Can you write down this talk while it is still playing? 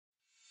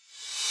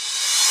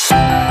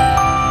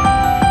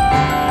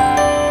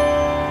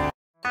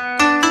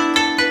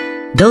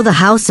Though the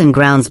house and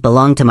grounds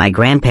belonged to my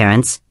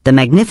grandparents, the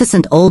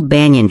magnificent old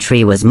banyan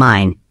tree was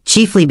mine,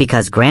 chiefly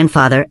because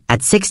grandfather,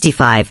 at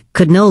 65,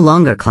 could no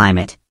longer climb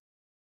it.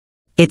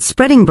 Its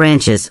spreading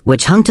branches,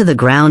 which hung to the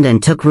ground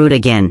and took root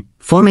again,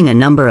 forming a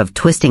number of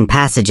twisting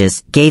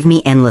passages, gave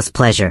me endless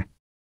pleasure.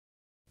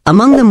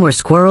 Among them were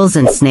squirrels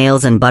and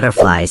snails and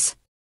butterflies.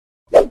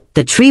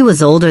 The tree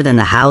was older than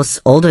the house,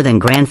 older than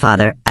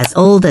grandfather, as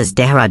old as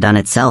Dehradun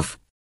itself.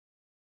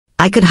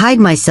 I could hide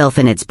myself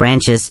in its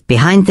branches,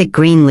 behind thick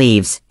green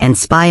leaves, and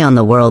spy on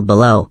the world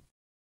below.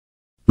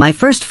 My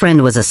first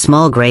friend was a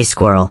small gray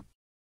squirrel.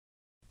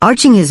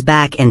 Arching his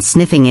back and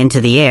sniffing into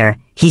the air,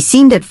 he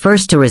seemed at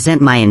first to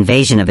resent my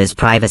invasion of his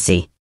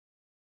privacy.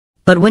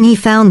 But when he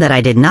found that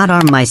I did not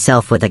arm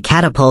myself with a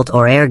catapult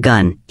or air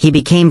gun, he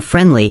became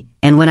friendly,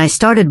 and when I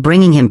started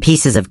bringing him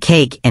pieces of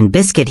cake and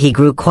biscuit he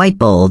grew quite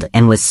bold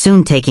and was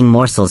soon taking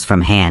morsels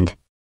from hand.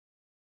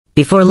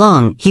 Before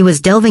long, he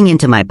was delving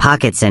into my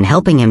pockets and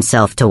helping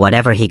himself to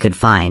whatever he could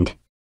find.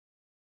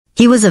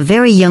 He was a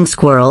very young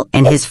squirrel,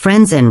 and his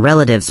friends and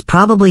relatives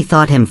probably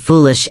thought him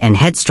foolish and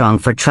headstrong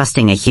for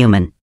trusting a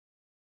human.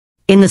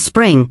 In the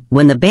spring,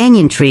 when the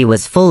banyan tree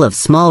was full of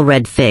small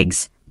red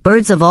figs,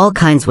 birds of all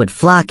kinds would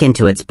flock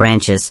into its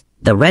branches,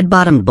 the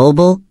red-bottomed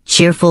bulbul,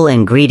 cheerful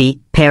and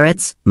greedy,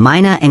 parrots,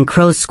 myna and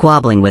crows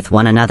squabbling with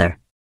one another.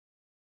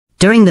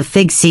 During the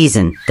fig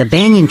season, the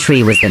banyan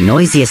tree was the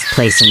noisiest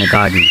place in the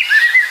garden.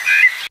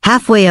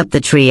 Halfway up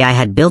the tree I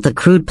had built a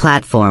crude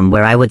platform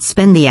where I would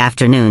spend the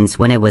afternoons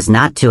when it was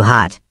not too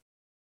hot.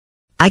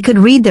 I could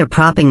read there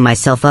propping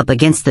myself up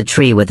against the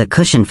tree with a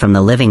cushion from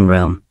the living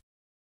room.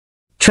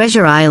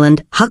 Treasure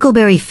Island,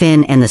 Huckleberry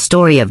Finn and the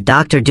Story of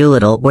Dr.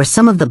 Dolittle were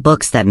some of the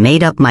books that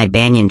made up my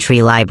banyan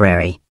tree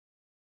library.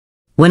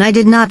 When I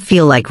did not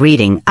feel like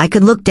reading, I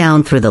could look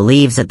down through the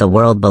leaves at the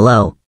world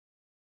below.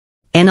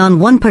 And on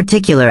one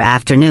particular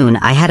afternoon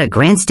I had a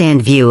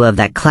grandstand view of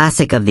that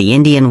classic of the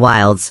Indian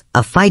wilds,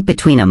 a fight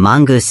between a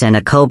mongoose and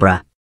a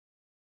cobra.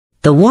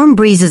 The warm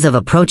breezes of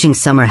approaching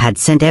summer had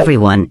sent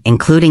everyone,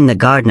 including the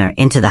gardener,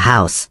 into the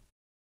house.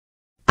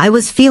 I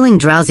was feeling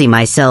drowsy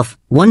myself,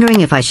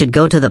 wondering if I should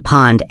go to the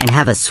pond and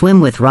have a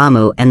swim with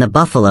Ramu and the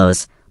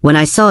buffaloes, when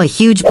I saw a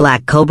huge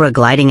black cobra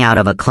gliding out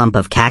of a clump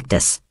of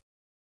cactus.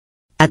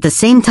 At the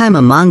same time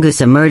a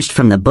mongoose emerged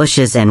from the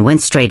bushes and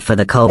went straight for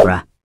the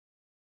cobra.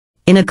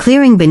 In a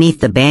clearing beneath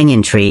the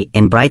banyan tree,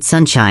 in bright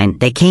sunshine,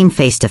 they came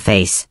face to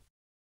face.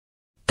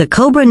 The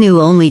cobra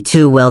knew only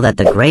too well that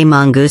the gray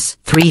mongoose,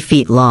 3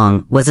 feet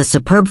long, was a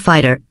superb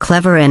fighter,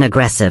 clever and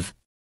aggressive.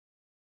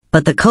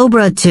 But the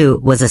cobra,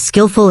 too, was a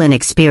skillful and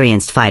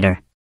experienced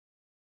fighter.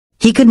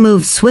 He could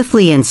move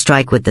swiftly and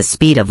strike with the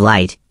speed of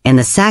light, and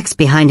the sacs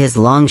behind his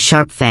long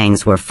sharp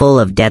fangs were full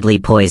of deadly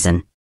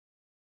poison.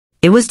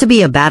 It was to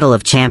be a battle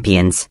of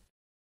champions.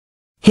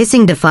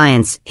 Hissing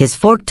defiance, his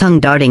forked tongue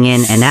darting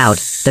in and out,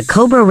 the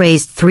cobra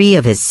raised 3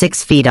 of his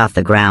 6 feet off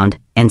the ground,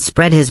 and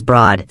spread his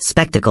broad,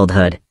 spectacled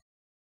hood.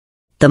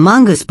 The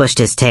mongoose bushed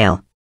his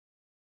tail.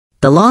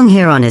 The long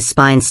hair on his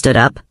spine stood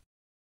up.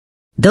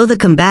 Though the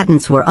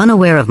combatants were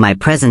unaware of my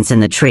presence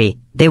in the tree,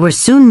 they were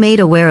soon made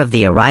aware of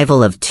the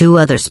arrival of 2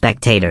 other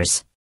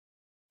spectators.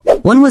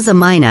 One was a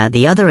myna,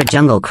 the other a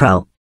jungle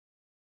crow.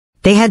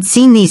 They had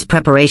seen these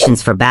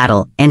preparations for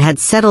battle, and had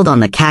settled on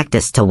the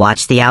cactus to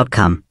watch the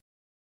outcome.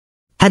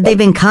 Had they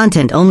been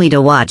content only to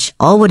watch,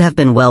 all would have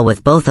been well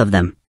with both of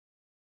them.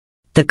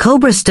 The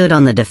cobra stood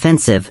on the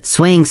defensive,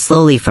 swaying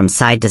slowly from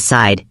side to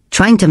side,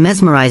 trying to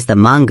mesmerize the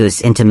mongoose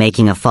into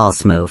making a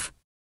false move.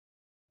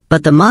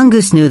 But the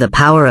mongoose knew the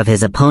power of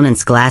his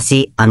opponent's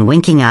glassy,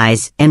 unwinking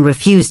eyes, and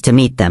refused to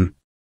meet them.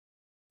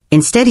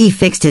 Instead he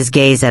fixed his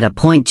gaze at a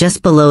point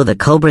just below the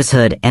cobra's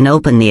hood and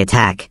opened the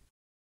attack.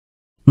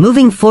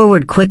 Moving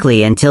forward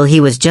quickly until he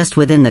was just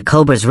within the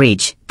cobra's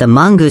reach, the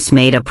mongoose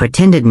made a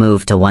pretended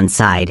move to one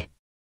side.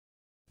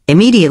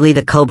 Immediately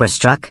the cobra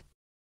struck.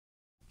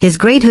 His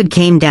great hood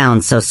came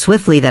down so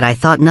swiftly that I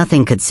thought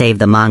nothing could save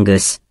the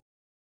mongoose.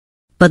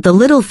 But the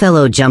little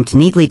fellow jumped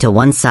neatly to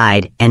one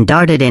side and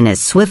darted in as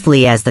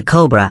swiftly as the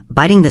cobra,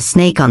 biting the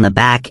snake on the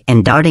back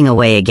and darting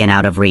away again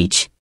out of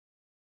reach.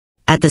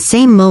 At the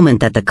same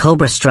moment that the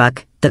cobra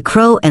struck, the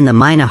crow and the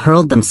myna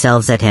hurled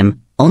themselves at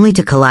him, only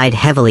to collide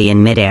heavily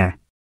in midair.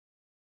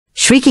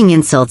 Shrieking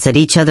insults at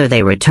each other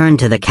they returned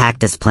to the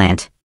cactus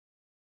plant.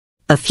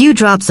 A few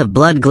drops of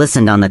blood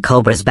glistened on the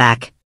cobra's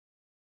back.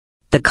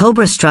 The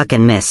cobra struck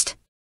and missed.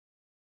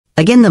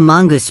 Again the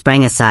mongoose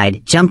sprang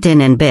aside, jumped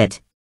in and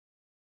bit.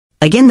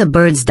 Again the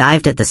birds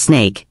dived at the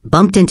snake,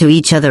 bumped into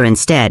each other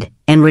instead,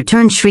 and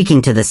returned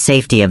shrieking to the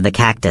safety of the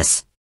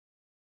cactus.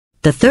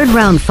 The third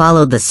round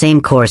followed the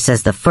same course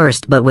as the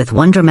first but with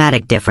one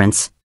dramatic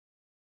difference.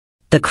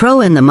 The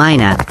crow and the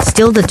myna,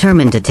 still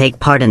determined to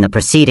take part in the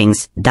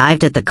proceedings,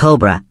 dived at the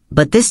cobra,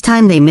 but this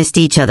time they missed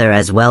each other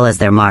as well as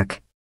their mark.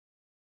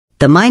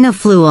 The myna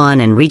flew on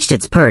and reached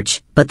its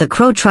perch, but the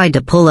crow tried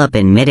to pull up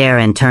in midair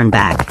and turn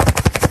back.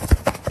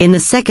 In the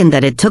second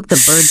that it took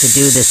the bird to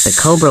do this,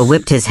 the cobra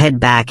whipped his head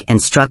back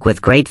and struck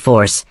with great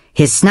force,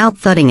 his snout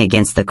thudding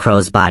against the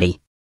crow's body.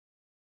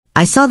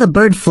 I saw the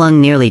bird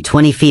flung nearly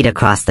 20 feet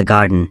across the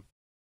garden.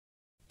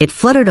 It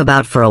fluttered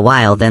about for a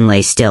while then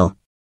lay still.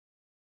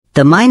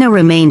 The myna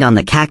remained on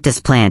the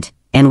cactus plant,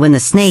 and when the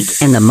snake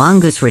and the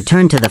mongoose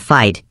returned to the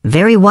fight,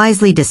 very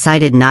wisely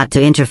decided not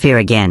to interfere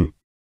again.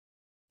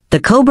 The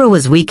cobra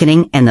was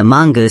weakening and the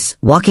mongoose,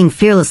 walking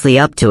fearlessly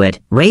up to it,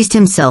 raised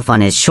himself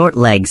on his short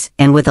legs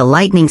and with a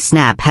lightning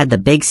snap had the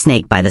big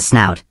snake by the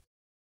snout.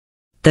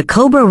 The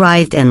cobra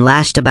writhed and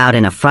lashed about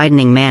in a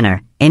frightening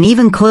manner, and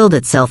even coiled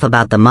itself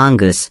about the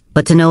mongoose,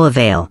 but to no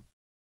avail.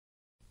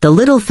 The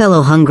little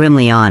fellow hung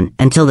grimly on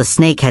until the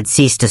snake had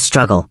ceased to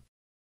struggle.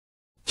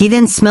 He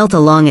then smelt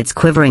along its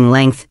quivering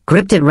length,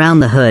 gripped it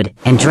round the hood,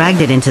 and dragged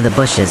it into the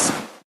bushes.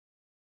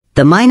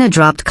 The myna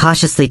dropped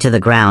cautiously to the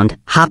ground,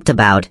 hopped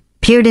about,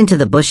 peered into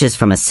the bushes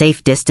from a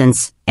safe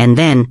distance, and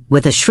then,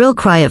 with a shrill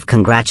cry of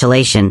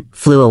congratulation,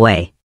 flew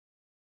away.